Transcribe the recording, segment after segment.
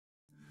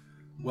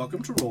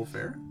Welcome to Roll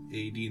Fair,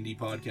 a D&D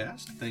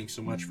podcast. Thanks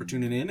so much for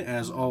tuning in.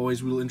 As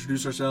always, we'll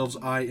introduce ourselves.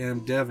 I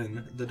am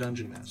Devin, the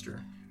Dungeon Master.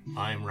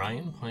 I'm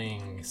Ryan,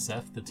 playing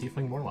Seth, the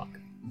Tiefling Warlock.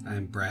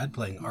 I'm Brad,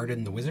 playing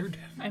Arden the Wizard.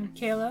 I'm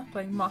Kayla,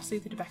 playing Mossy,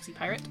 the Tabaxi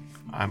Pirate.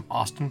 I'm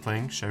Austin,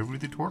 playing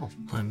Chevrolet the Turtle.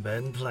 I'm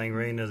Ben, playing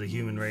Raina, the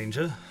Human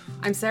Ranger.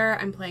 I'm Sarah,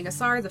 I'm playing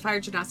Asar, the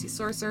Fire Genasi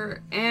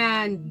Sorcerer,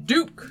 and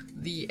Duke,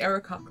 the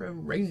Arakocra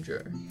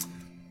Ranger.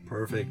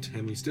 Perfect.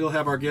 And we still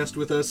have our guest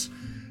with us.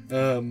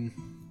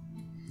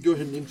 Go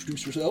ahead and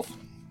introduce yourself.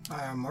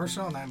 I'm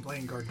Marshall, and I'm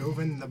playing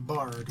Gardovan the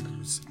Bard,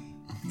 who's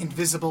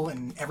invisible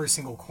in every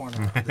single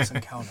corner of this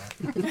encounter.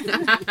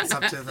 It's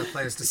up to the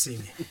players to see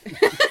me.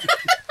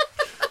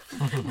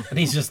 And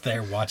he's just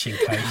there watching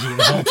Kaiji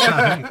the whole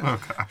time.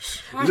 Oh,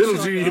 gosh.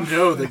 Little do you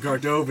know that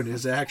Gardovan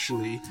is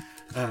actually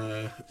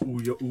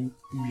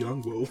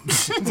Uyangwo.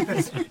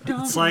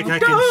 It's like I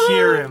can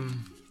hear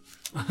him.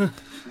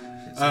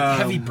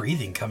 Heavy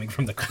breathing coming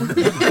from the corner.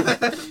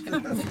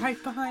 Right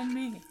behind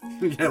me.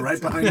 Yeah, right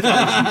behind you.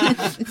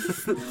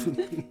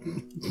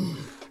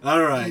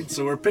 All right,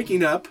 so we're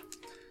picking up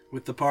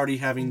with the party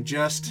having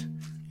just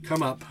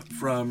come up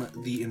from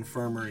the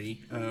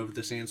infirmary of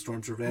the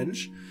Sandstorm's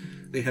Revenge.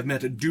 They have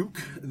met Duke,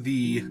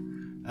 the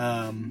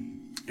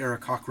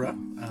Arakocra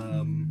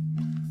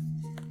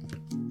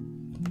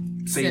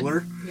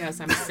sailor.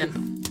 Yes, I'm a simp.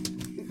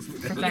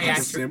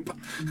 A simp.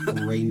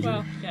 Ranger.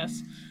 Well,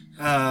 yes.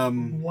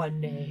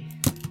 One day.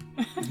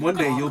 One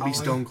day you'll be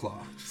Stoneclaw.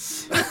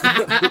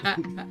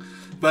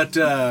 But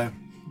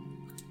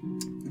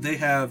they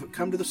have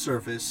come to the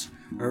surface,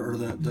 or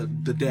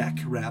the deck,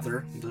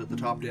 rather, the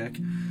top deck,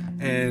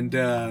 and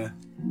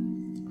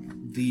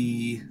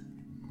the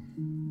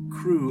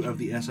crew of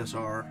the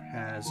SSR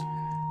has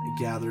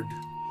gathered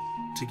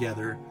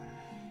together,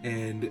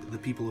 and the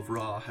people of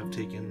Ra have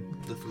taken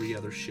the 3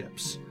 other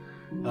ships.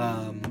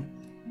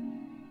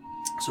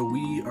 So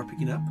we are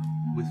picking up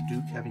with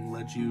Duke having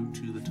led you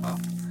to the top,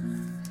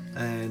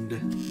 and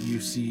you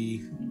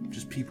see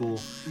just people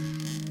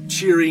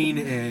cheering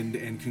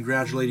and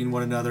congratulating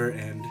one another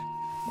and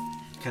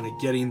kind of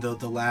getting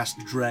the last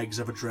dregs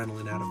of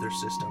adrenaline out of their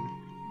system.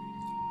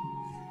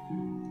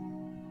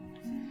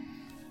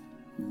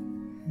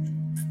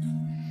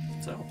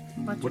 So,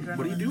 what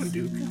are you doing,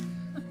 Duke?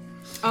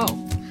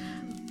 Oh.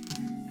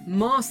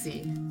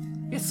 Mossy.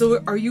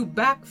 So are you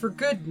back for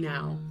good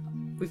now?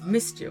 We've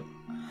missed you.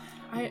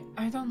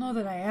 I don't know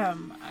that I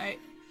am.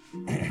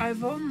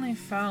 I've only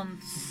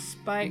found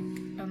Spike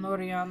and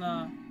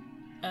Oriana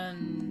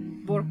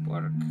and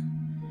Borkborg.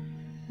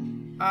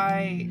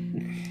 I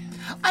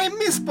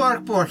miss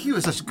Barkborg. He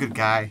was such a good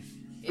guy.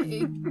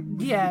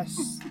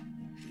 Yes.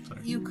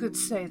 You could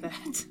say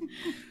that.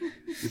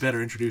 You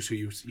better introduce who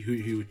you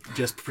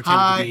just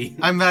pretend to be.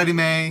 I'm Maddie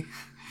May,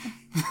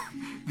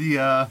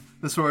 the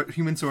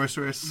human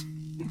sorceress.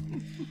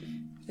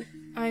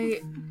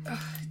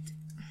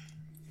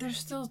 There's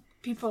still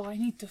people I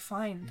need to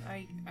find.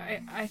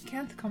 I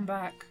can't come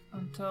back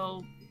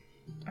until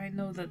I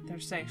know that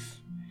they're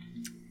safe.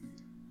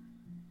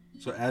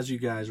 So as you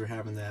guys are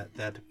having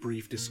that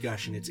brief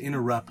discussion, it's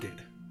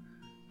interrupted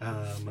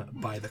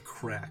by the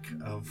crack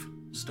of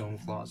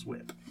Stoneclaw's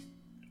whip.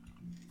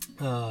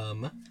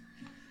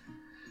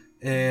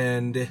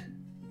 And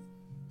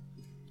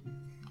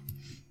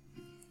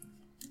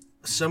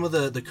some of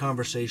the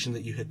conversation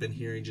that you had been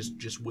hearing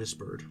just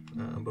whispered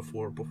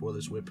before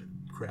this whip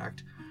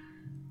cracked.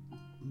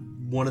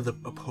 One of the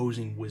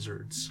opposing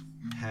wizards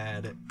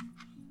had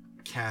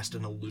cast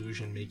an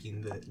illusion,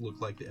 making it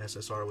look like the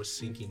SSR was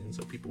sinking, and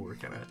so people were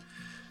kind of,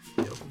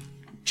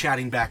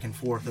 chatting back and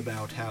forth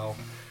about how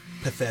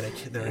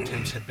pathetic their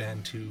attempts had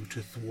been to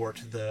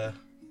thwart the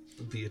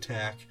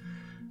attack.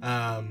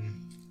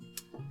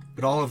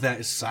 But all of that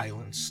is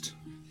silenced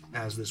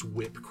as this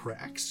whip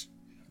cracks.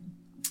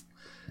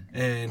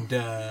 And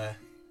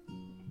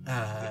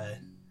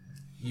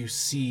you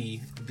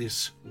see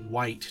this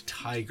white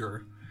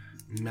tiger,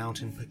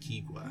 Mountain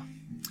Paquigua,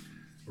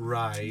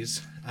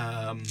 rise.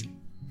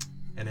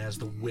 And as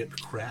the whip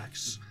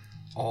cracks,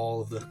 all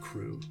of the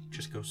crew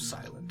just goes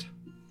silent.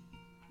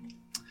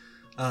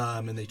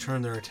 And they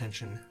turn their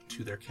attention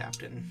to their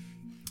captain.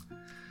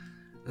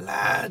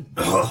 Lad.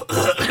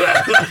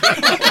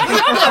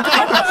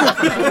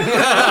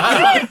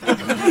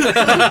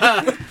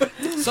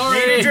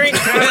 Sorry. Drink.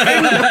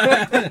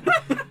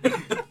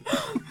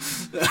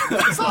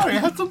 Sorry, I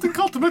had something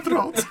caught in my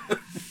throat.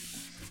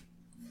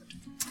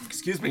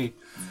 Excuse me.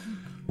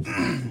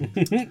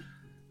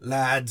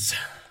 Lads,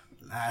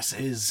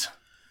 lasses,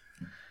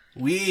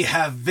 we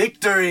have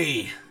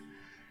victory!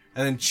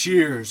 And then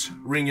cheers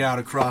ring out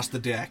across the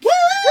deck.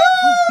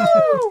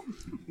 Woo!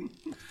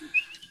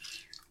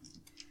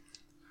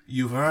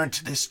 You've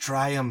earned this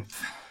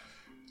triumph.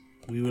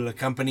 We will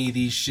accompany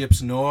these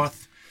ships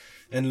north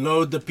and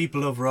load the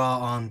people of Ra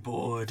on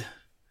board.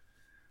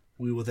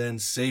 We will then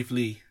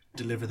safely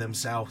deliver them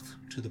south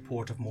to the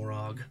port of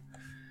Morag,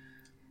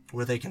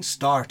 where they can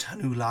start a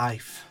new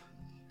life.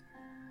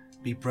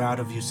 Be proud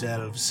of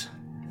yourselves.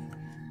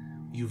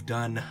 You've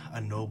done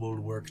a noble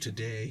work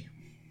today.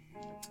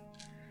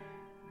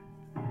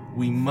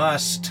 we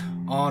must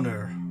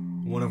honor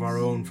one of our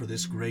own for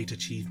this great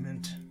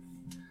achievement.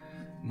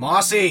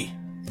 Mossy,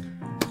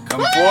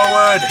 come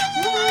forward.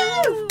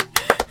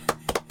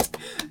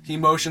 He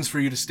motions for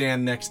you to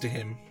stand next to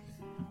him.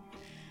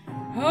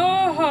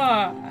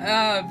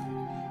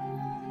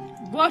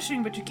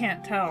 Blushing, but you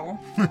can't tell.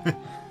 I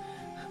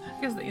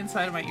guess the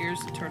inside of my ears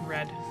turned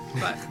red,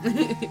 but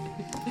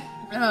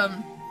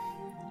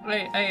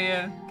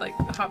I like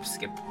hop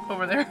skip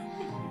over there.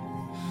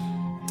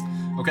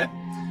 Okay.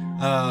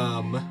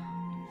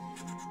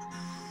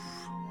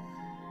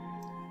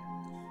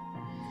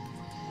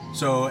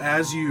 So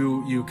as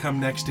you come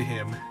next to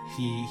him,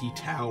 he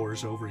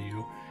towers over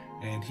you,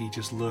 and he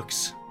just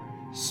looks,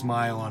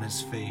 smile on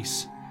his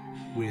face,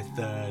 with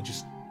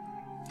just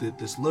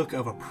this look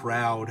of a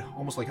proud,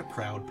 almost like a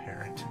proud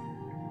parent,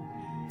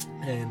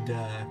 and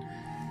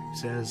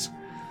says,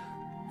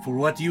 "For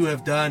what you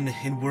have done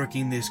in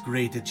working this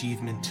great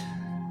achievement,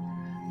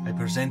 I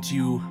present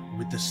you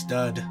with the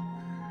stud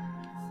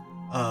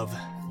of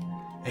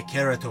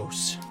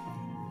Ekeratos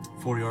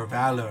for your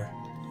valor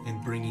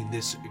in bringing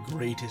this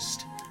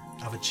greatest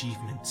of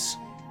achievements."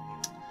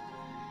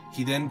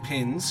 He then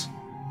pins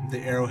the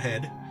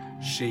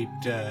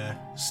arrowhead-shaped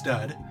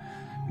stud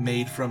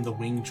made from the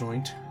wing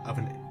joint of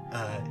an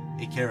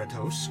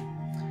Ekeratos.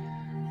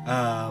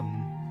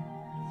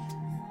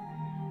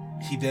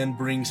 He then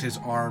brings his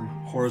arm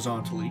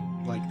horizontally,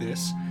 like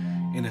this,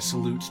 in a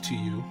salute to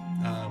you,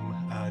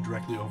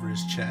 directly over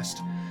his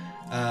chest.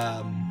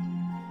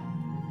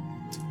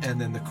 And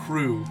then the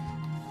crew,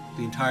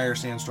 the entire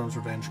Sandstorm's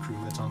Revenge crew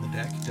that's on the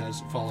deck,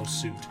 does follow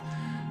suit,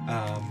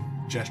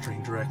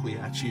 gesturing directly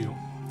at you.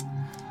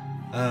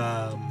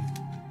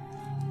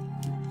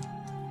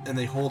 And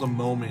they hold a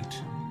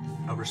moment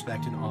of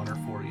respect and honor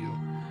for you.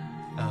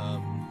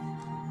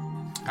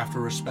 After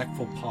a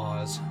respectful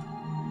pause,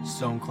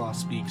 Stoneclaw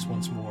speaks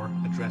once more,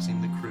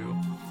 addressing the crew.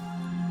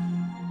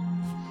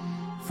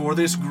 "For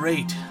this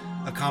great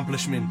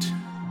accomplishment..."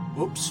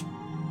 Whoops.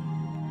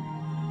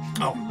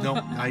 Oh, no,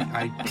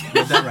 I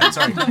read that right,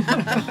 sorry.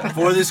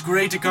 "For this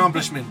great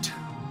accomplishment,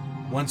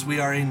 once we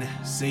are in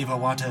Seva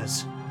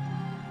waters,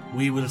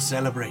 we will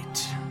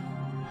celebrate.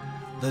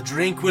 The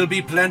drink will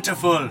be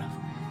plentiful,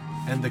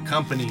 and the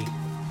company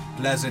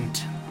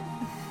pleasant.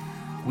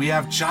 We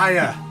have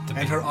Chaya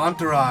and her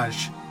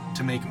entourage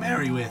to make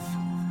merry with."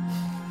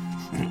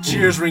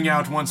 Cheers ring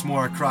out once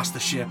more across the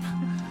ship.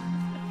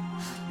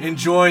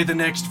 "Enjoy the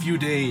next few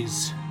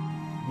days.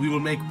 We will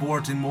make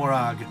port in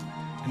Morag,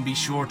 and be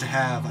sure to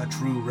have a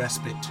true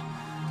respite,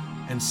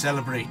 and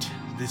celebrate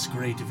this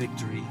great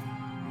victory."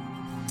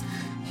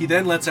 He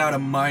then lets out a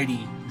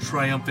mighty,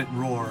 triumphant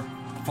roar,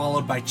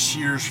 followed by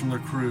cheers from the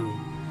crew.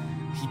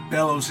 He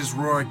bellows his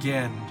roar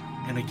again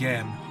and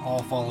again,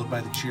 all followed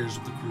by the cheers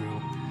of the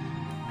crew.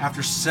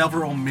 After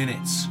several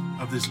minutes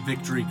of this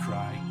victory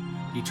cry,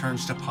 he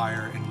turns to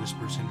Pyre and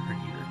whispers in her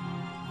ear.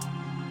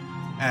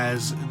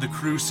 As the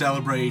crew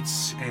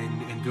celebrates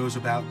and goes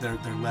about their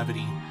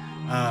levity,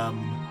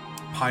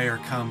 Pyre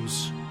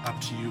comes up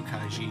to you,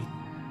 Kaiji,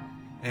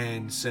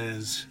 and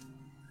says,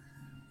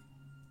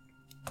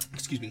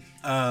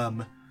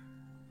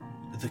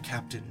 "The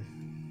captain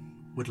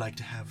would like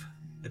to have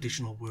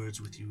additional words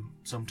with you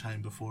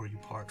sometime before you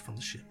part from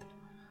the ship."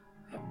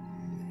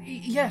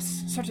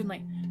 Yes,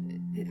 certainly.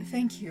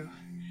 Thank you.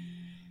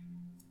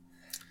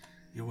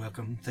 "You're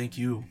welcome. Thank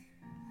you.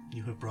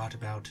 You have brought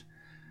about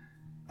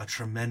a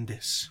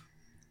tremendous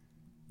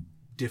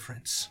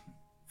difference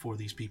for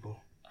these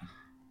people,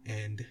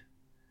 and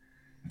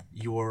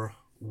your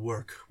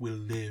work will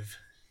live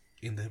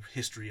in the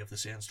history of the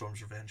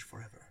Sandstorm's Revenge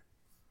forever."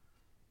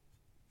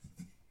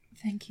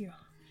 Thank you.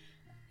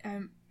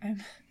 I'm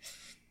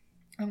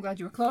glad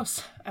you were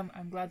close.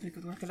 I'm glad we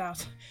could work it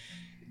out.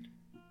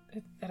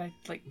 And I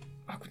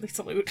awkwardly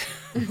salute.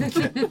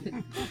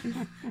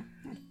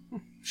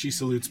 She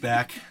salutes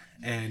back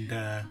and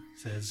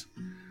says,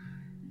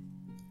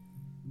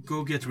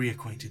 "Go get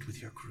reacquainted with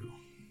your crew.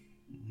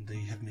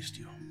 They have missed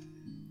you."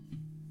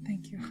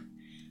 Thank you.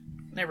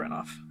 And I run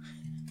off.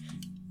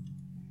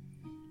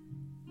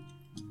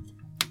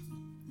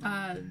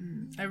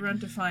 I run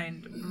to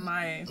find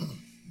my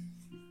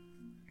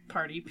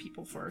party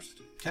people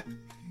first. Okay.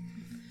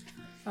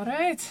 All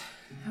right.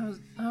 How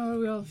are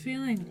we all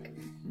feeling?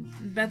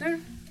 Better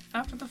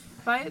after the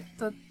fight?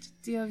 Do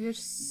you have your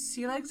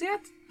sea legs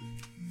yet?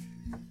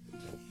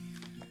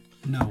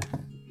 No.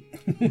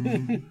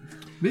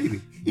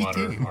 Maybe.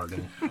 Water,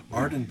 Arden.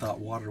 Arden thought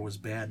water was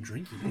bad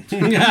drinking.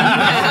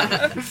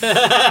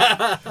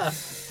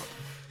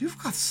 You've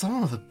got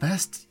some of the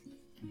best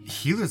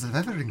healers I've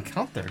ever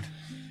encountered.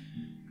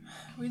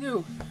 We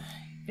do.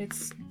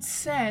 It's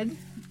said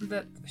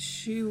that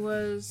she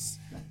was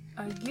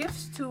a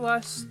gift to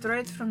us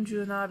straight from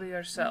Junabi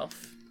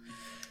herself.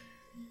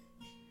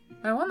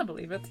 I want to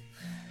believe it.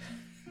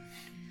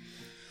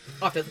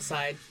 Off to the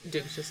side,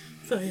 Duke's just,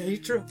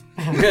 true.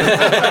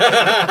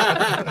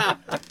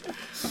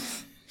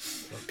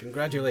 Well,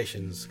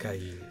 congratulations, Kai.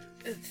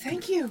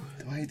 Thank you.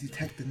 Do I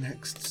detect the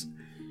next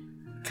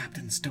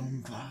Captain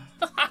Stoneclaw?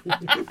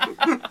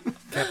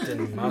 Captain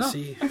and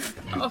mossy.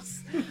 Oh,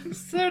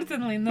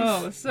 certainly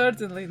no.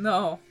 Certainly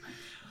no.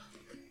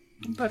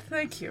 But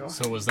thank you.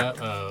 So was that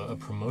a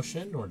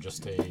promotion or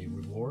just a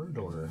reward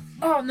or?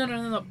 Oh,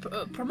 no.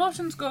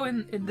 Promotions go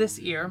in this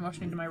ear,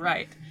 motioning to my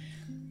right.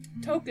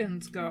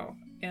 Tokens go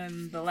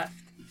in the left.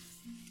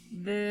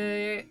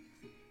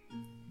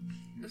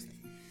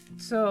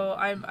 So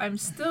I'm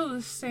still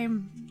the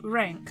same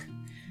rank,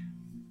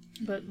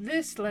 but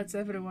this lets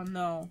everyone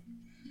know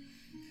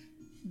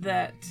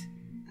that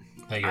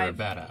That you're a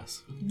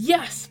badass.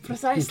 Yes,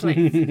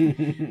 precisely.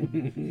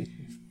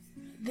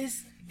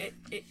 This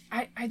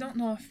I don't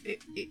know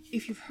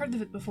if you've heard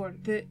of it before.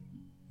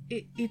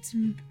 It's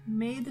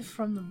made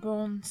from the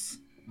bones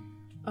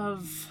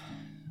of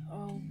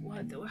how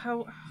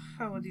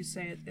would you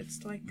say it?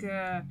 It's like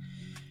A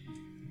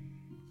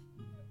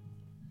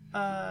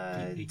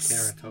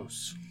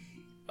Keratos.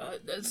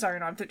 Sorry,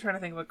 no, I'm trying to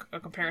think of a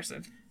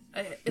comparison.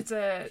 It's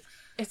a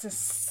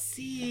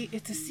sea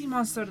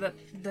monster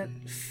that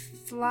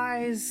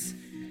flies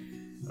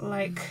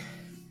like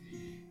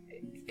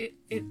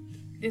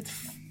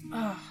it's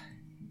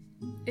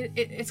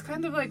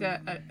kind of like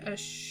a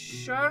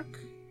shark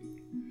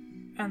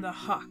and a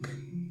hawk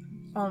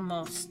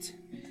almost,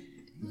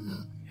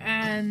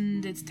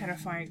 and it's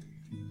terrifying.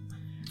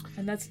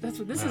 And that's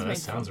what this is made That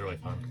sounds really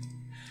fun.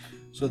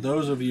 So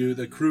those of you,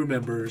 the crew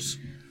members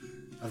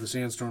of the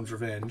Sandstorm's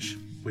Revenge,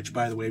 which,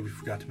 by the way, we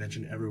forgot to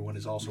mention, everyone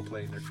is also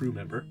playing their crew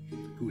member,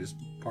 who is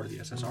part of the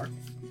SSR.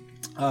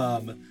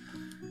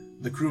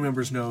 The crew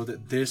members know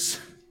that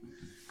this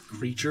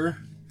creature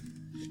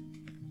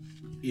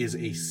is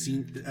a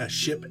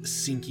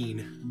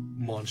ship-sinking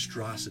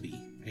monstrosity.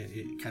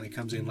 It kind of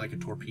comes in like a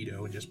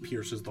torpedo and just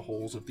pierces the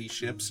hulls of these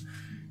ships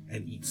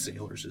and eats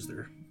sailors as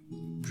they're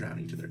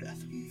drowning to their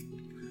death.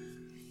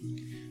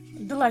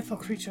 Delightful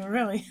creature,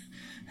 really.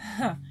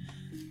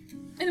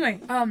 Anyway,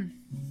 fun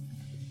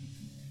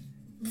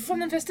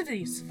and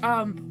festivities.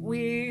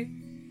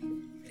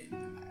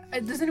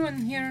 Does anyone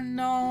here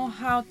know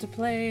how to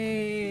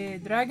play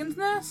Dragon's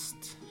Nest?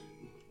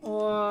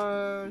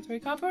 Or Three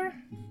Copper?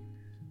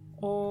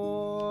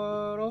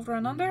 Or Over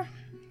and Under?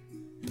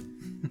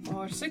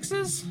 Or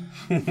Sixes?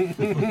 A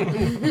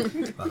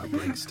lot of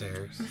blank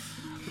stares.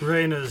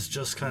 Raina's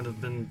just kind of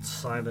been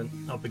silent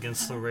up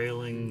against the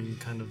railing,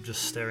 kind of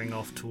just staring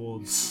off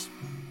towards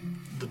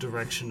the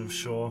direction of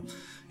shore.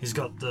 He's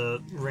got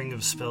the ring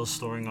of spell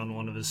storing on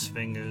one of his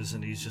fingers,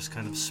 and he's just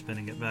kind of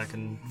spinning it back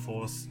and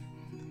forth,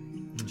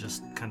 and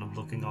just kind of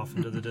looking off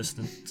into the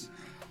distance.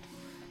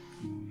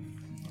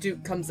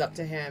 Duke comes up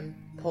to him,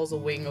 pulls a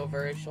wing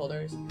over his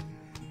shoulders.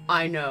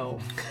 I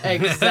know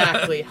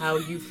exactly how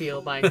you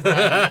feel, my friend.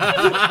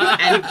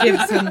 And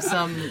gives him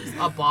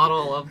a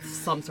bottle of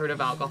some sort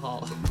of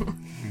alcohol.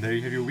 And there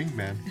you have your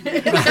wingman.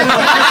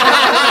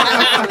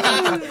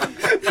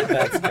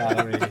 That's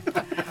gotta be.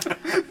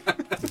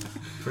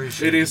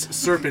 It is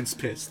serpent's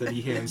piss that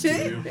he hands to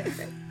you.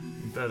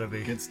 Better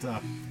be. Good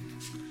stuff.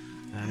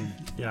 And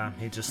yeah,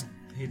 he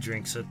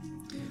drinks it.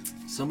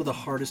 Some of the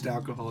hardest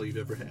alcohol you've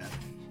ever had.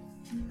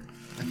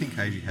 I think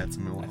Kaiji had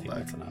some a while back.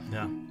 That's enough.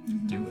 Yeah.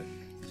 Do it.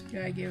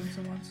 Yeah, I gave him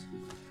some once.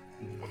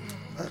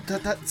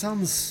 That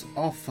sounds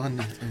all fun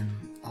and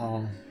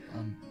all.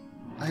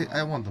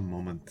 I want the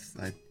moment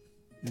I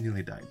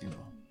nearly died, you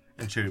know.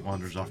 And Cherry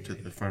wanders off to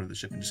the front of the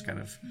ship and just kind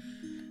of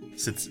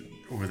sits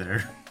over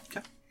there.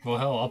 Well,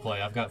 hell, I'll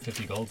play. I've got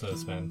 50 gold to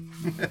spend.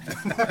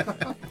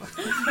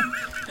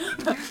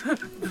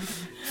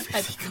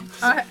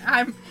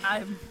 I'm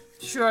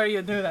sure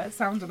you do that.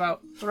 Sounds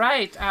about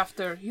right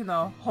after,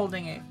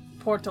 holding a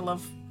portal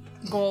of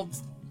gold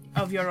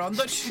of your own.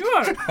 But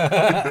sure.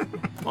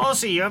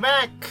 Mossy, you're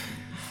back.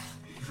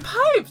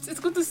 Pipes, it's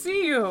good to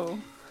see you.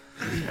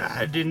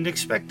 I didn't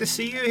expect to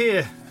see you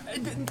here.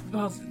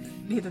 Well,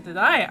 neither did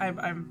I.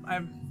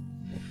 I'm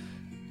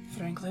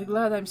frankly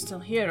glad I'm still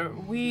here.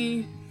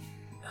 We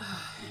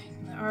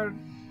are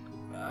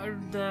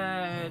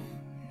the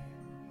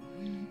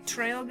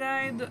trail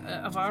guide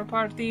of our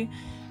party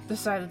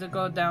decided to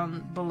go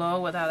down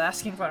below without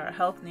asking for our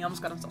help, and he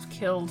almost got himself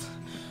killed.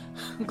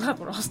 I'm glad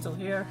we're all still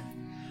here.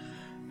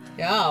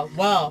 Yeah,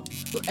 well,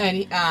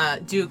 and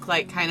Duke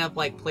kind of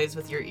plays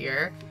with your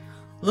ear.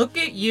 Look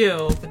at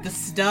you with the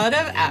stud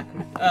of a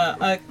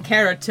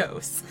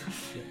Keratos.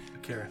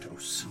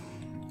 Keratos.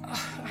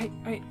 I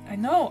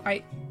know.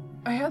 I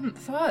hadn't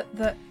thought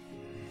that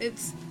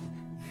it's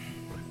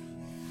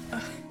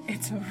a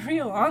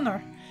real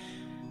honor.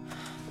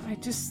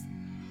 It's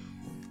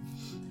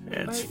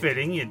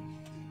fitting. You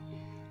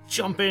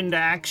jump into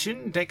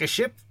action, take a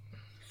ship,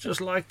 just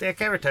like their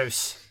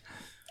Keratos.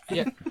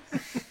 Yeah.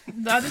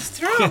 That is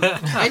true.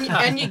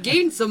 and you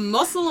gained some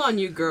muscle on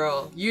you,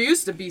 girl. You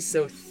used to be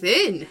so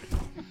thin.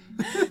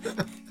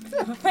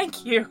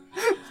 Thank you.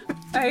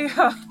 I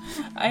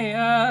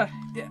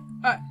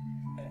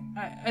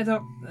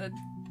don't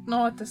know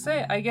what to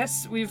say. I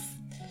guess we've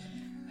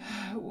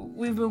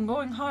been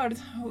going hard.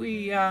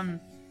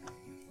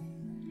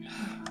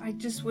 I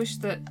just wish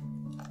that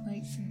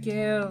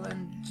Gail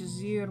and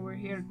Jazir were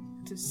here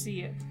to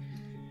see it.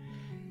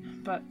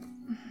 But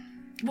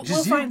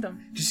We'll find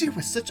them. Did you see he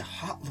was such a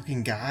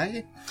hot-looking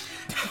guy?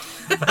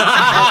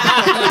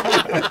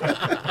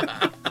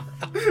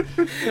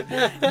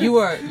 You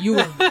were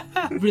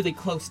really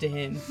close to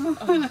him.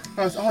 I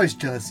was always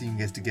jealous seeing you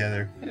guys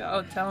together.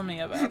 Oh, tell me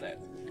about it.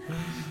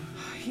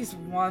 He's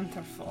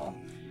wonderful.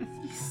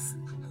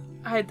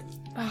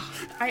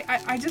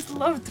 I just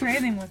love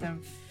training with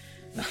him.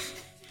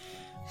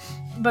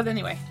 But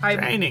anyway,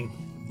 Training.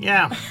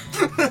 Yeah.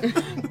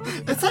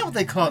 Is that what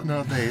they call it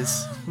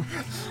nowadays?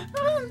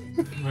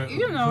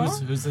 You know.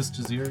 Who's this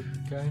Jazir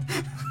guy?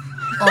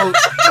 Oh,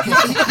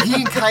 he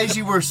and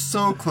Kaiji were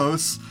so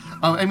close.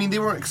 I mean, they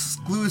weren't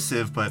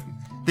exclusive, but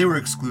they were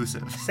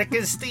exclusive. Thick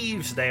as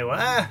thieves they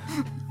were.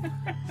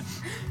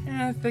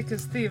 Yeah, thick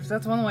as thieves.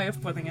 That's one way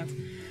of putting it.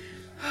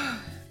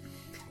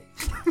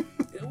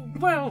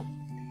 Well,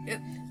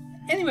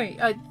 anyway,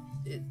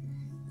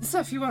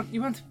 Seth, you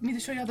want me to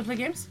show you how to play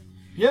games?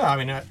 Yeah,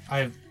 I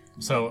mean,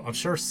 so I'm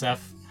sure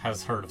Seth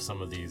has heard of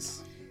some of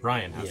these.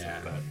 Ryan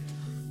hasn't, but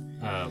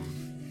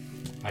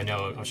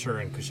I'm sure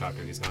in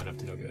Kushaku he's not up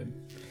to no good.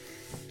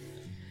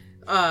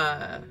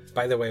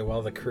 By the way,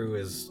 while the crew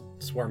is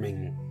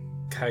swarming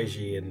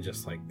Kaiji and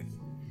just like,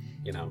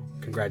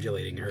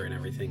 congratulating her and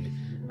everything,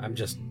 I'm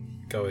just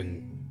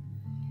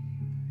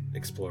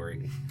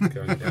exploring,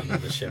 going down to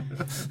the ship.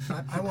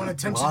 I want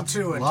attention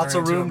too, and lots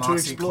turn of into a room to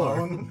Moxie explore.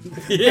 clone.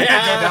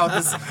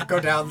 Yeah. go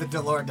down the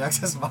Delore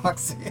Dex's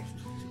Moxie.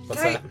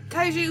 What's that?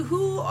 Kaiji,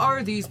 who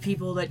are these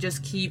people that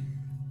just keep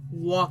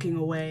walking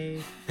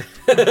away?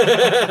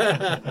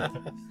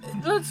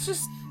 Let's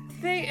just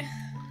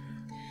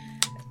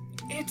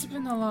It's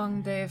been a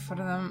long day for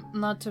them.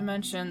 Not to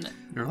mention,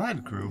 Your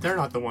line crew. They're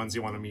not the ones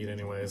you want to meet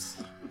anyways.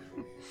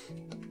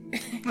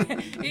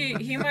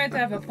 he might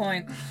have a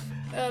point.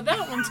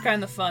 That one's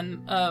kind of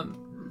fun.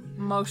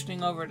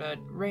 Motioning over to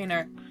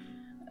Raynor.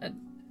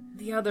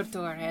 The other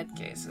two are head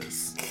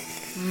cases.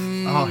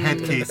 Oh,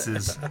 head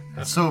cases.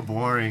 So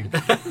boring.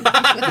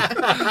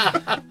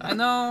 I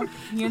know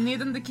you need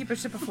them to keep a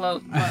ship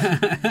afloat.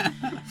 But...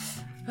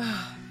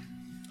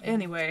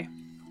 anyway,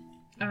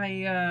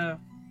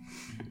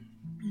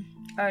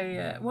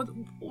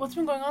 what's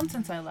been going on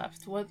since I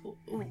left?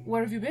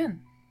 Where have you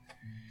been?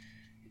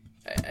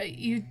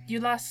 You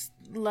last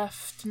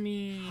left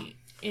me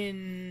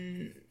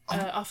in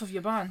off of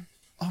Yaban.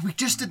 Oh, we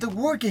just did the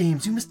war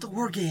games. You missed the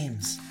war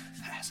games.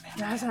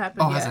 That hasn't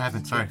happened Oh, yet. hasn't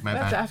happened. Sorry, my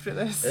That's bad. after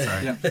this.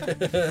 Sorry.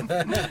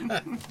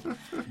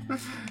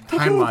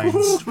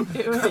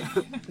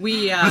 Timelines.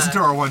 We Listen to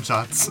our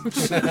one-shots.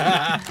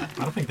 I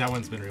don't think that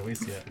one's been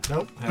released yet.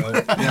 Nope.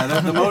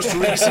 Yeah, the most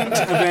recent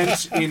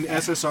event in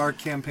SSR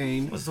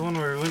campaign. Was the one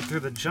where we went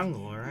through the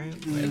jungle, right?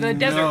 The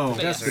desert. No,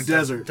 The the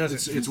desert.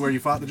 Desert. It's where you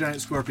fought the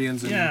giant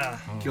scorpions and Yeah.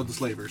 killed the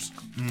slavers.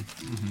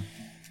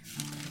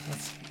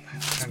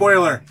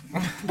 Spoiler!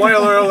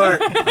 Spoiler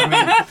alert!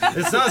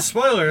 It's not a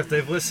spoiler if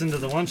they've listened to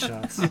the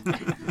one-shots.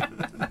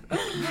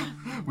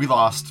 We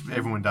lost.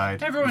 Everyone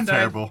died. Everyone It was died.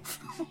 terrible.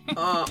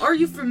 are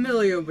you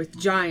familiar with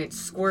giant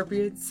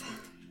scorpions?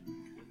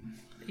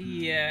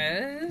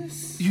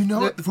 Yes. You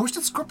know, the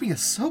roasted scorpion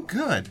is so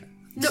good.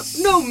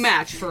 No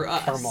match for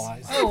us.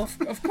 Caramelized. Oh,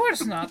 of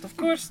course not. Of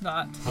course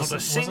not. Not a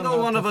Wasn't single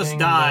that one the of us thing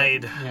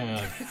died.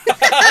 Yeah.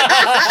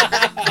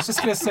 I was just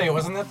gonna say,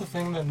 wasn't that the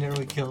thing that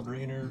nearly killed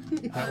Raynor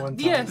at one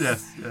time? Yes.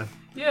 Yes, yeah.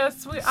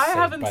 Yes, I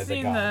haven't by the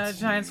seen a gods.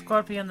 giant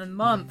scorpion in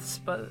months,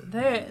 but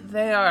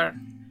they are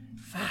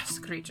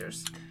fast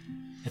creatures.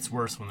 It's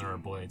worse when there are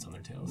blades on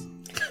their tails.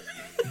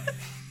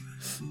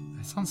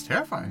 That sounds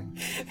terrifying.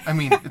 I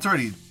mean, it's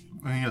already,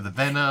 the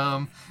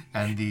venom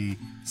and the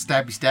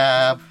stabby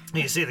stab.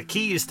 You see, the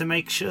key is to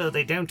make sure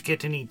they don't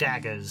get any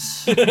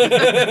daggers.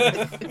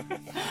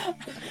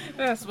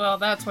 Yes, well,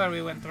 that's where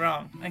we went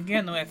wrong.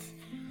 Again with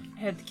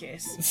head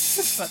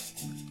case.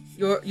 But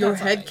Your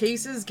That's head alright.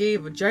 cases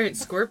gave a giant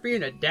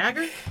scorpion a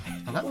dagger?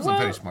 Well, that wasn't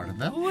very smart of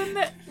them.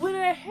 when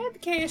a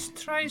head case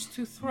tries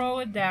to throw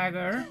a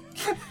dagger,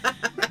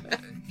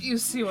 you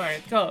see where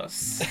it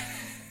goes.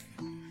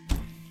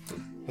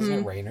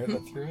 Wasn't it Raynor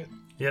that threw it?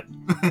 Yep.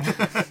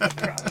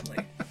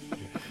 Probably.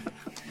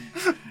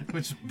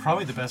 Which is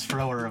probably the best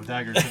thrower of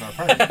daggers in our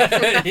party.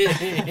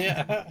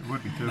 Yeah. It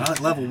would be too. Not at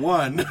level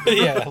 1.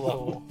 Yeah,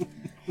 level.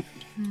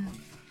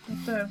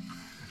 But,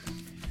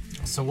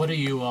 So what do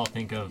you all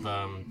think of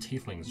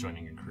tieflings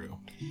joining your crew?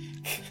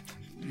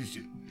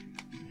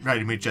 Right,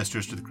 you made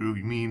gestures to the crew.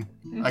 You mean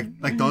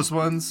like those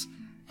ones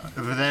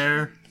over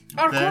there?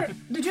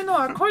 did you know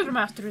our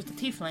quartermaster is the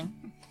tiefling?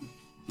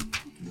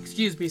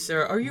 Excuse me,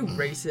 sir, are you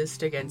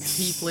racist against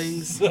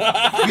tieflings?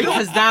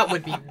 Because that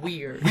would be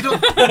weird. We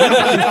don't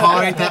really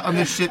tolerate that on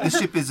this ship. This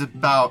ship is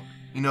about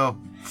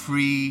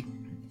free,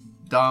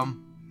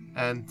 dumb,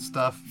 and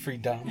stuff. Free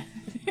dumb.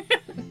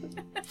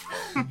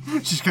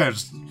 She kind of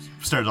just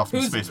started off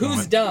in space Who's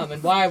moment. dumb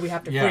and why we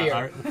have to free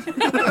her?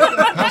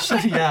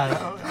 Actually,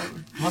 I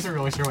wasn't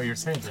really sure what you were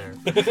saying there.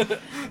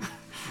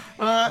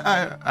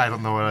 I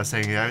don't know what I was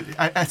saying.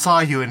 I saw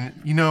you and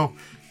you're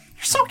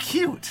so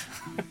cute.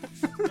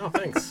 No,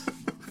 thanks.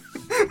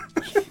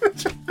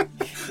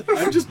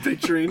 I'm just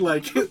picturing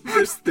like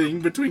this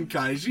thing between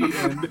Kaiji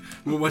and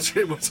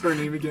what's her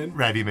name again?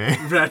 Ratty May.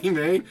 Ratty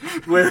May,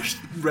 where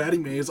Ratty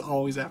May is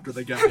always after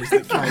the guys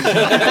that Kaiji.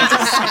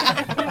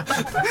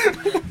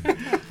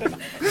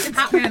 It's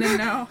canon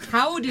now.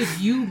 How did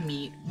you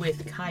meet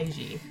with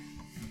Kaiji?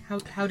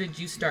 How did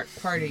you start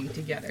partying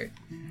together?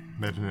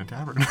 Met in a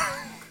tavern.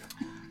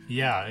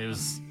 Yeah, it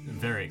was a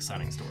very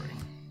exciting story.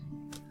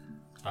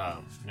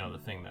 The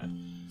thing that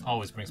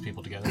always brings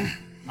people together,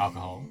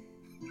 alcohol.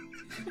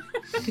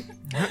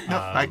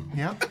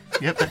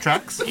 Yep, that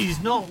tracks. He's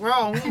not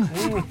wrong.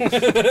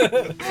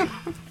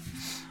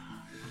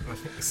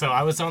 So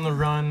I was on the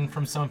run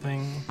from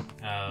something.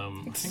 I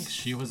think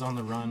she was on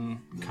the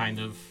run, kind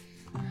of.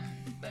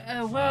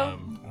 On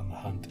the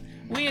hunt.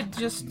 We had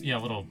just Yeah, a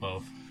little of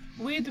both.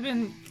 we'd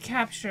been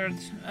captured.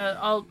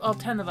 All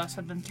 10 of us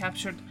had been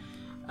captured,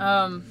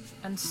 and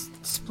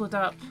split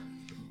up.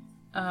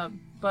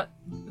 But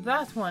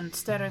that one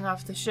staring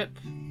off the ship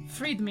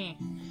freed me,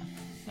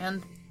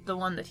 and the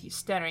one that he's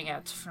staring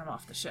at from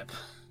off the ship.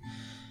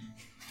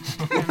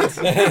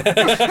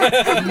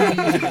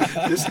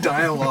 This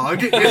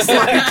dialogue is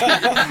like,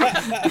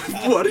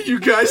 what are you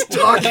guys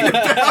talking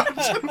about?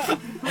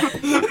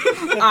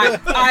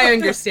 I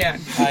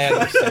understand. I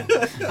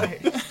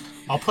understand.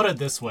 I'll put it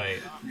this way.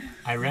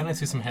 I ran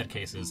into some head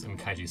cases, and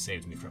Kaiji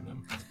saved me from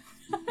them.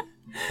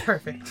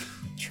 Perfect.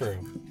 True.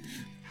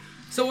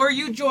 So are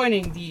you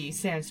joining the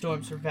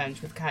Sandstorm's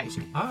Revenge with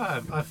Kaiji?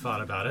 I've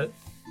thought about it.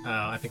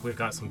 I think we've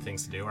got some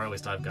things to do, or at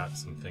least I've got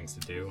some things to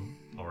do,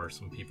 or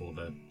some people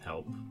to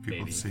help, People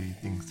maybe. see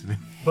things to do.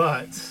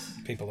 But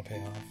People to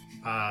pay off.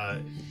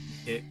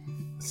 it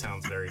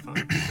sounds very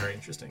fun, very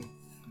interesting.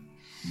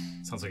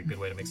 Sounds like a good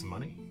way to make some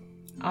money.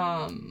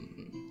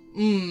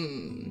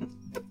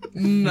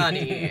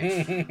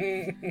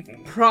 Money.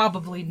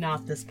 Probably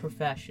not this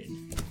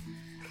profession.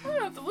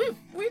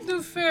 We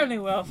do fairly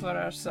well for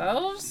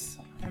ourselves.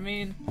 I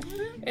mean,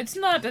 it's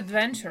not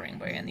adventuring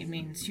by any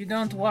means. You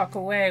don't walk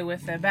away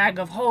with a bag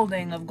of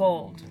holding of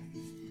gold.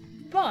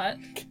 But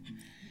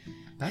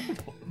That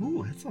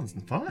sounds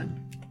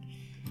fun.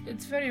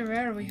 it's very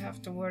rare we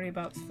have to worry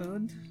about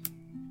food.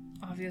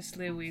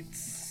 Obviously, we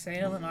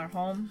sail in our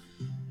home.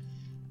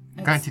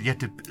 Granted, you have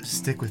to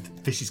stick with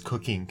Fishy's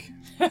cooking.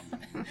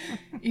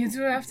 You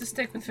do have to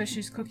stick with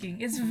Fishy's cooking.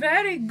 It's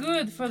very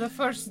good for the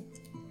first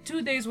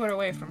 2 days we're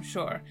away from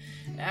shore.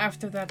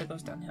 After that, it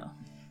goes downhill.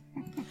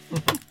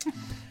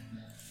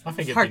 I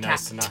think it'd Hard be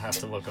nice task. to not have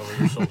to look over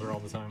your shoulder all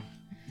the time.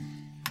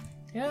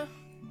 Yeah.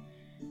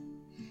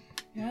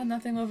 Yeah,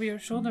 nothing over your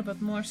shoulder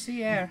but more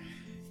sea air.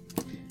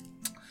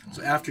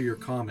 So after your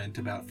comment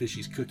about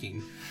Fishy's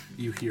cooking,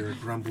 you hear a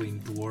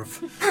grumbling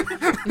dwarf.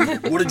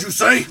 What did you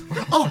say?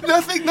 Oh,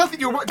 nothing.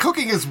 Your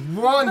cooking is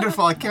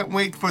wonderful. I can't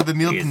wait for the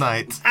meal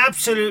tonight.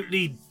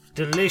 Absolutely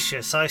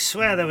delicious. I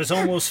swear there was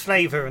almost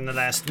flavour in the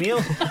last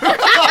meal.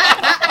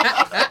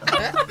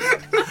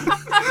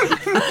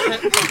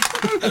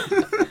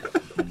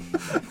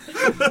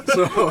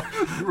 So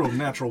you rolled a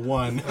natural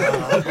 1,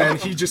 and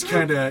he just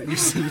kind of, you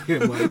see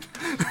him like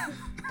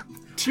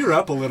tear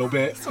up a little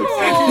bit, and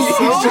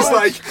he's just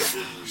like,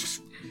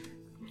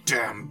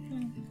 damn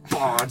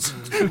bods.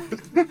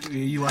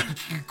 He like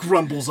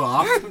grumbles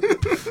off.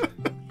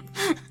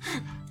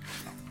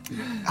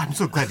 I'm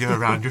so glad you're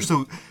around. You're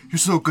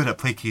so good at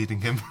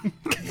placating him.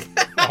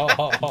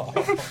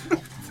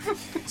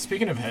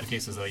 Speaking of head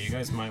cases, though, you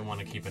guys might want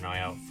to keep an eye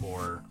out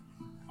for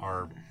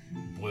our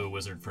blue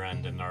wizard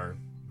friend and our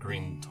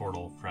green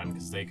turtle friend,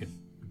 because they could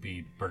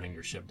be burning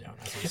your ship down.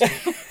 As we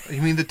speak.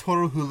 You mean the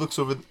Toro who looks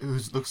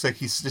like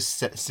he's just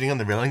sitting on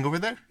the railing over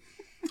there?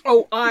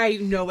 Oh, I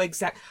know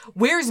exactly.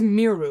 Where's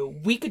Miru?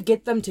 We could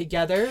get them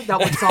together. That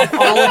would solve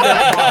all of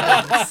their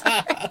problems.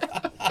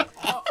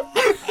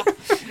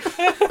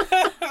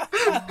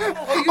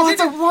 Oh,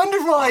 that's a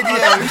wonderful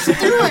idea. We should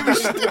do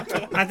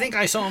it. I think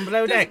I saw him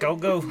below deck. I'll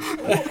go.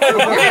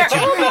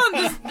 Hold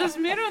on, does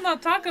Miru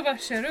not talk about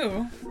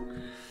Sheru?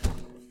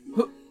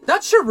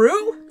 That's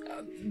Sharu?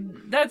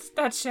 That's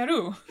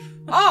Sheru.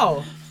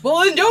 Oh, well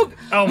then don't.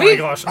 Oh my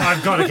gosh,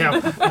 I've got to go.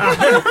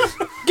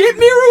 Get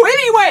Miru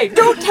anyway.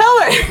 Don't tell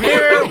her.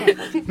 Miru!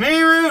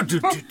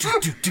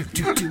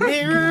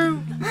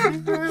 Miru!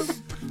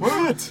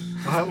 What?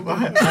 I'm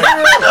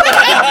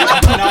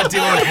not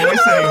doing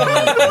voice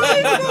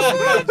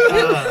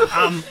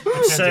anymore.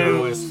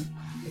 So,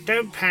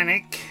 don't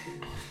panic.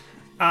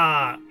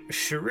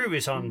 Sharu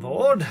is on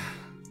board.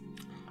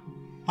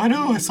 I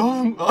know, I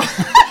saw him.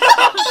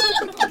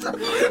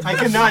 I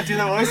cannot do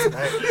the voice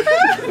tonight.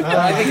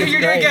 I think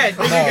You're good.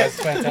 No, it's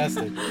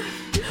fantastic.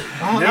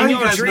 Now you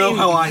guys know dream.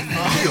 how I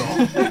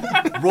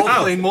feel. Role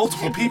playing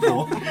multiple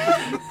people.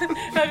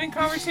 Having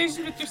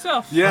conversations with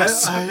yourself.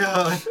 Yes.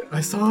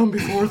 I saw him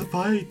before the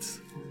fight.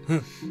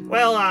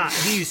 Well,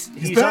 he's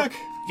back. Up,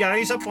 yeah,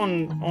 he's up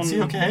on. Is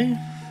he okay?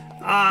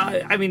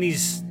 I mean,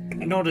 he's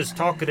not as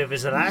talkative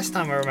as the last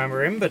time I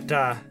remember him, but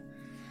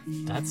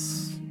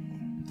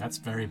That's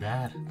very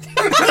bad.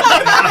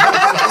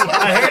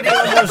 I heard he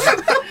almost.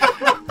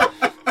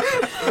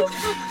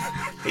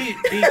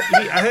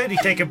 I heard he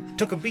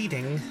took a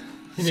beating.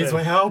 He needs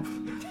my help.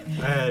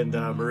 And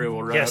Maru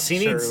will run Yes, up he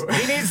to needs Sharu.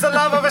 he needs the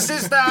love of a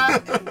sister.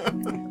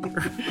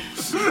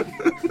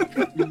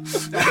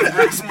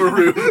 As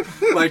Maru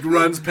like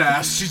runs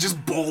past, she's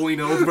just bowling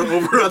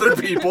over other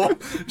people,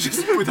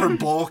 just with her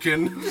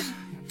balkan.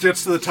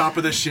 Gets to the top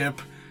of the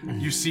ship.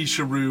 You see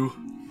Sharu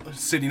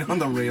sitting on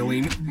the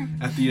railing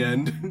at the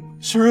end.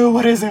 Sharu,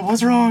 what is it?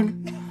 What's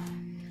wrong?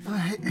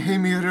 Hey,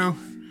 Miru.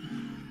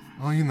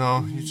 Oh, you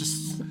know, you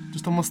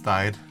just almost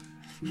died.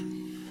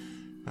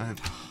 I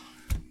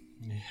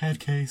Head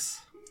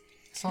case.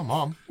 saw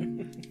Mom.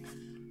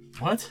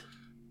 What?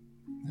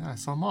 Yeah, I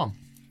saw Mom.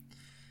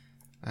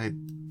 I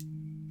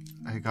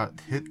got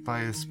hit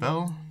by a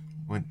spell,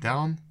 went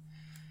down,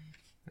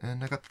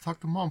 and I got to talk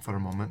to Mom for a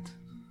moment.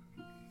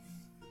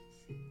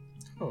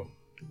 Oh.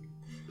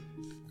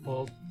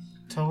 Well,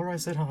 tell her I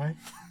said hi.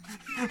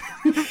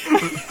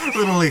 A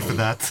little late for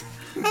that.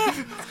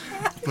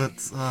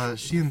 But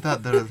she and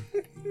Dad, they're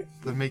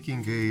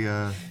making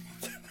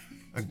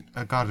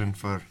a garden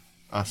for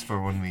us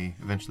for when we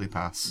eventually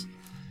pass.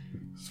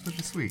 It's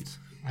pretty sweet.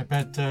 I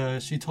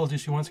bet she told you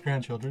she wants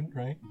grandchildren,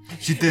 right?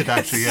 She did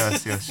actually,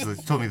 yes. She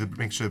told me to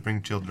make sure to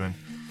bring children,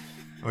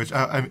 which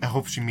I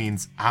hope she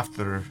means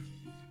after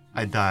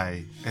I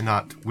die and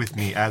not with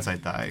me as I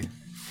die,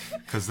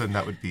 because then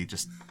that would be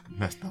just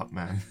messed up,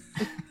 man.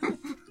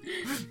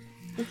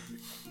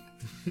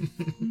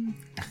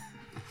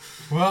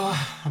 Well,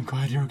 I'm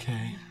glad you're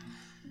okay.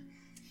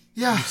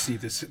 Yeah. You see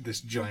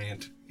this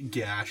giant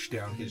gash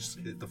down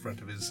the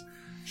front of his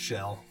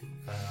shell,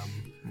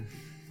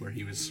 where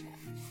he was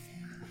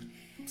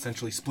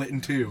essentially split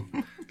in two.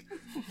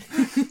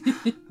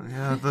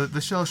 Yeah,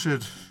 the shell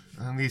should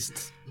at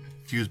least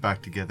fuse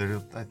back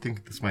together. I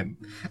think this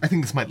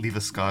might leave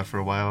a scar for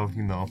a while.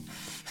 You know,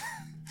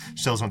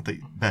 shells aren't the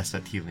best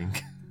at healing.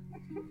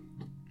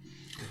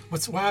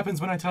 What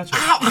happens when I touch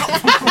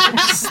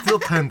it? Still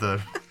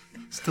tender.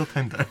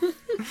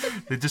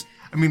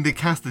 They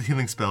cast the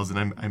healing spells, and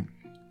I'm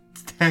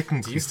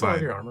technically Do you still have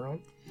fine. your armor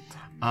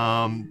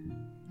on?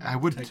 I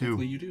would too.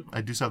 Technically, you do.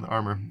 I do still have the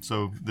armor,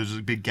 so there's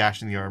a big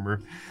gash in the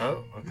armor.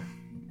 Oh, okay.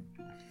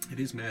 It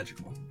is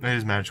magical. It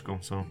is magical,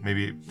 so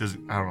maybe it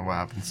doesn't. I don't know what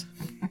happens.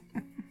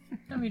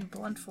 I mean,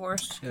 blunt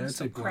force. Yeah, can I'd say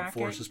still blunt crack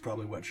force it. is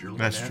probably what you're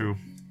looking That's at. true.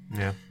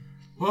 Yeah.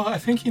 Well, I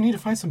think you need to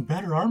find some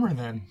better armor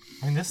then.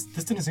 I mean, this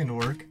didn't seem to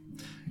work.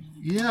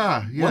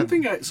 Yeah. One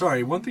thing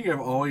I've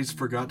always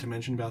forgot to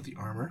mention about the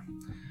armor,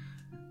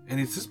 and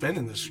it's just been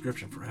in the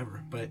description forever,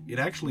 but it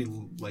actually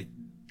like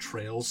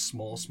trails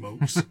small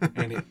smokes,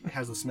 and it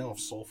has the smell of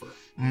sulfur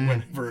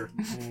whenever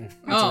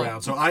it's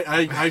around. So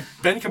I've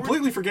been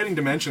completely forgetting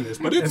to mention this,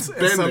 but it's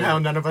been somehow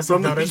there none of us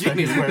from have the noticed that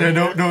he's beginning. wearing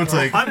Yeah, no one's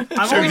like, I'm show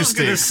your almost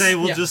gonna steaks. say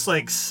we'll Yeah. just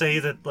like say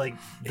that like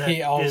that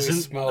He always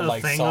isn't smelled a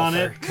like thing on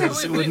it sulfur.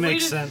 because it would We make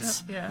didn't-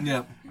 sense Yeah.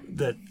 Yeah,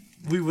 that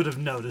we would have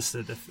noticed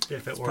it if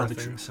it were a probably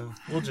thing. true. So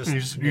we'll just You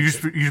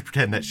just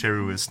pretend that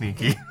Sheru is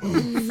sneaky.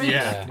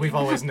 Yeah, we've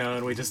always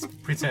known. We just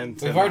pretend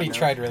to We've not already know.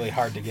 tried really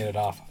hard to get it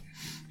off.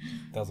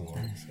 Doesn't work.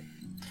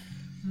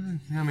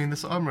 Yeah, I mean,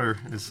 this armor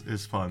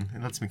is fun.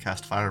 It lets me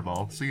cast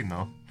Fireball, so you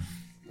know.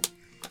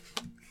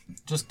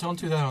 Just don't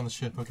do that on the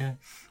ship, okay?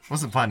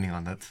 Wasn't planning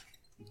on that.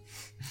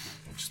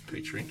 I'm just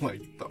picturing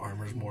like the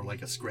armor's more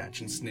like a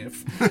scratch and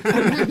sniff.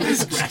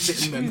 Scratch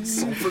it and then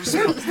sulfur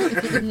smells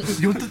there.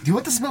 You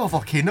want the smell of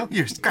volcano?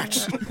 Here,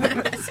 scratch.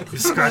 you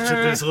scratch it.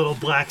 There's a little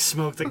black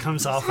smoke that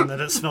comes off, and then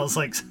it smells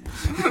like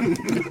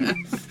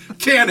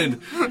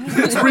Canon,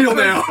 it's real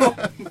now.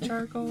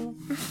 Charcoal,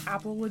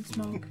 applewood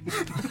smoke.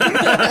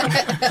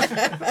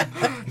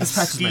 This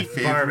patch is my Skeet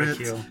favorite.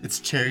 barbecue. It's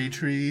cherry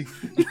tree.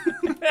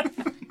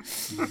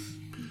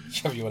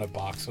 Shove you in a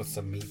box with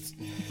some meats.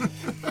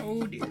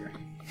 Oh dear.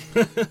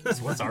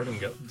 So what's Artem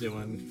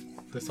doing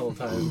this whole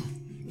time?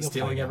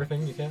 Stealing find out.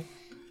 everything you can?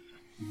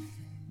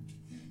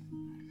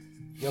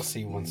 You'll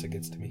see once it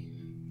gets to me.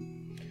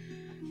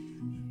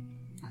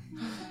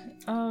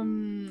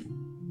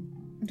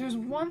 There's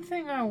one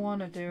thing I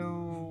want to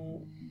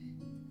do.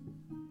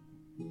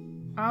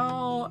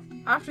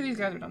 After these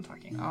guys are done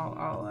talking,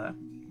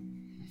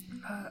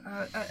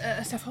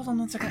 Steph, hold on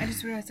 1 second. I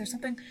just realized there's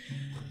something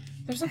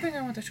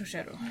I want to show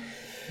Shadow.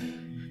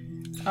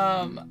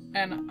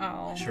 And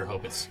I'll. Sure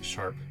hope it's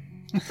sharp.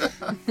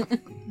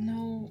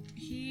 No,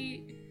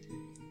 he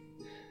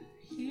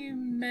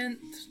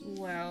meant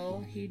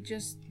well. He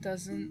just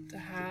doesn't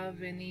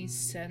have any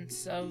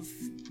sense of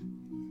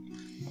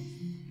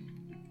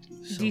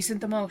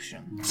decent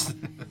emotion.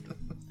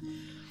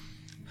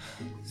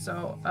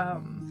 So,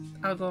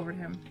 I'll go over to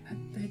him.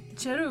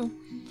 Cheru,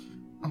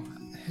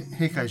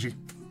 Hey, Kaiji.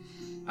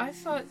 I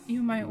thought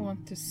you might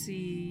want to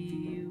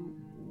see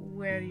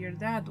where your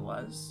dad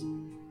was.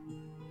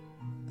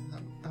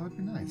 That would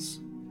be nice.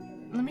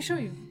 Let me show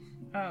you.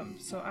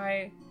 So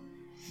I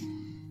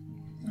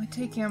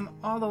take him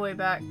all the way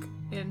back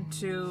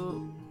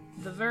into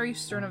the very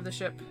stern of the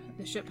ship.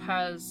 The ship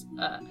has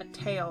a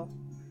tail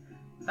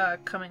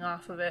coming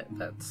off of it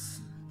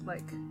that's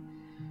like,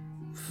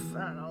 I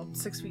don't know,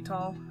 6 feet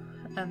tall.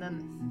 And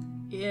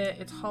then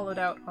it's hollowed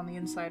out on the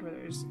inside where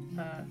there's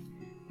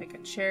like a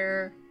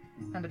chair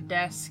and a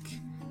desk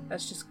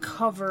that's just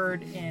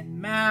covered in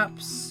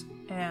maps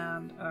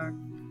and a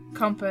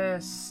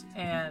compass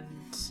and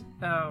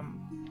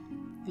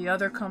the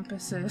other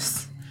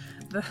compasses,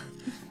 the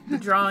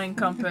drawing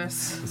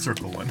compass, The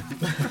circle one.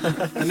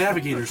 The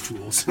navigator's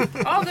tools.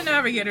 all the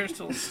navigator's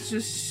tools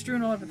just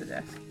strewn all over the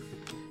desk.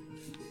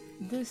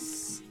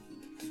 This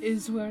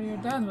is where your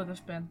dad would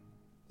have been.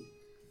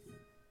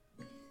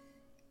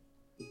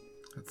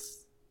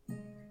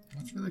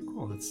 That's really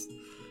cool.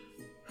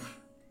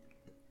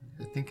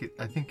 I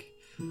think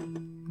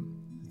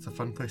it's a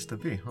fun place to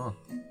be, huh?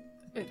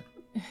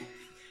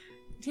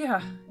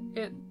 Yeah,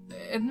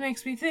 it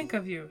makes me think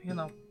of you. You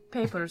know,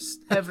 papers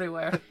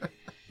everywhere.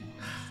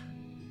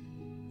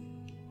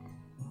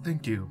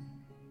 Thank you,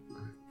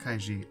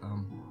 Kaiji.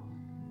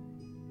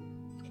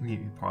 He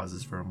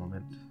pauses for a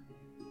moment.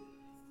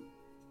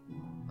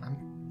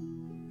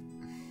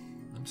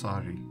 I'm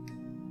sorry.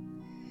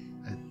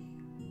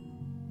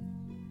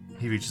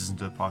 He reaches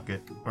into the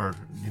pocket, or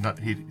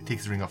he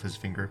takes the ring off his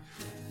finger,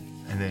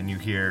 and then you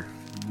hear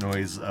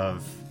noise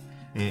of.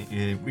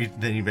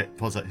 Then he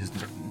pulls out his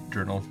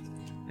journal,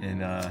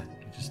 and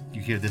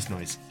you hear this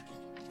noise.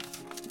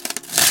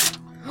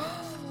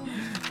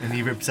 And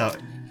he rips out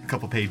a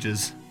couple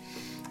pages.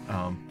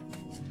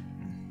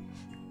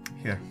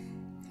 Here.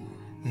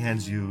 He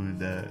hands you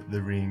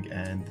the ring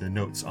and the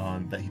notes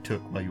on that he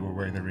took while you were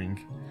wearing the ring.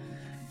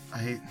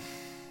 I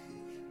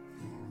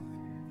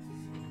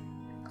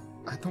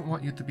don't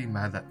want you to be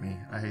mad at me.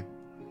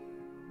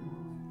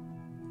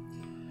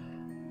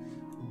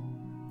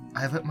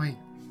 I let my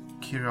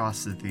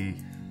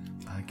curiosity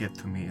get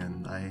to me,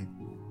 and I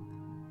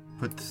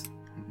put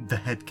the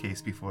head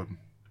case before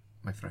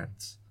my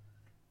friends.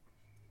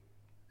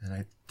 And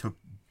I took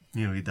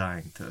nearly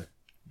dying to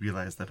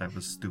realize that I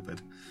was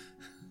stupid.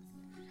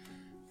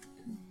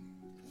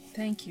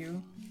 Thank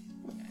you.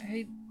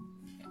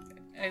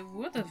 I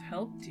would have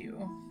helped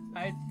you.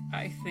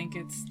 I think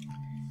it's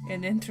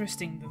an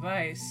interesting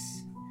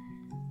device.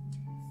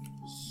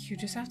 You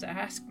just have to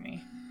ask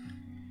me.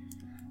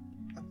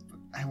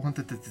 I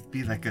wanted it to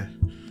be like a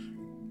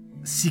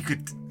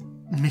secret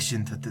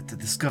mission to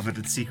discover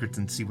the secret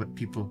and see what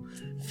people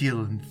feel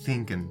and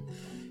think, and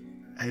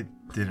I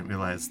didn't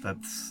realize that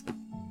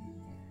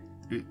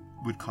it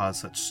would cause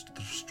such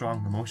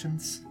strong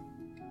emotions.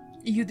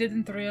 You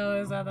didn't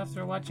realize that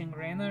after watching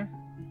Rainer?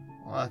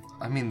 Well,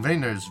 I mean,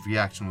 Rainer's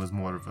reaction was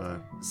more of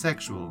a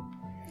sexual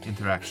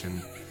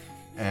interaction,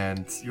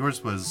 and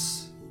yours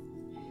was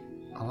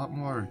a lot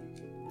more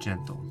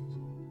gentle.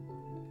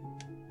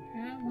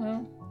 Yeah,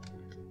 well,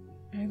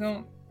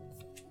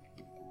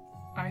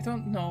 I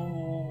don't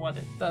know what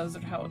it does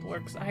or how it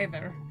works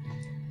either.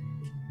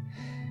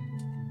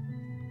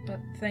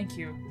 But thank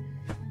you.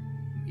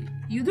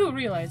 You do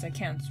realize I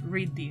can't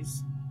read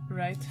these,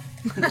 right?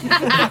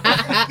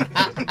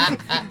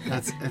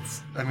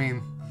 I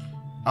mean,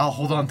 I'll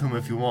hold on to them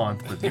if you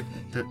want, but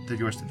they're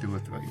yours to do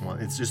with what you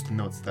want. It's just the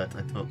notes that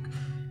I took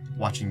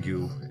watching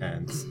you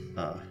and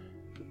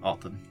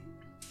Alton.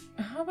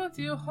 How about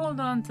you hold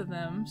on to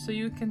them so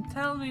you can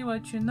tell me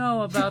what you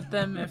know about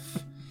them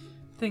if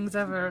things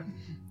ever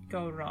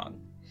go wrong?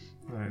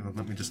 Alright, well,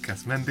 let me just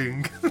cast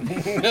Mending.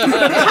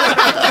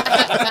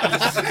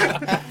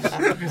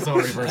 It's all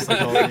reverse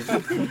psychology.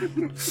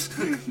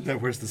 Now,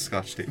 where's the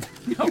scotch tape?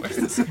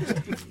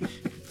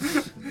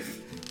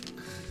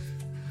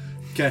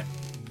 Okay.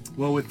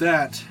 Well, with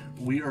that,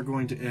 we are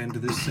going to end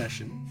this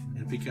session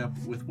and pick up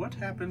with what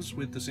happens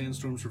with the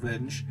Sandstorm's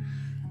Revenge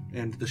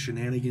and the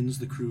shenanigans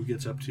the crew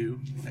gets up to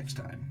next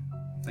time.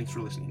 Thanks for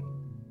listening.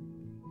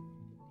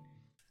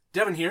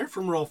 Devin here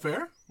from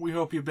Rollfair. We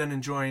hope you've been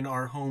enjoying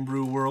our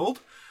homebrew world.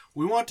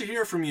 We want to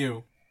hear from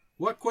you.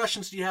 What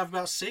questions do you have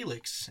about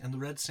Salix and the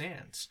Red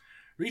Sands?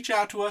 Reach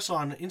out to us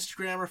on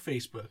Instagram or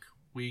Facebook.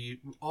 We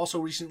also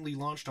recently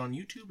launched on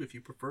YouTube if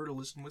you prefer to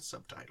listen with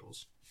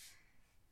subtitles.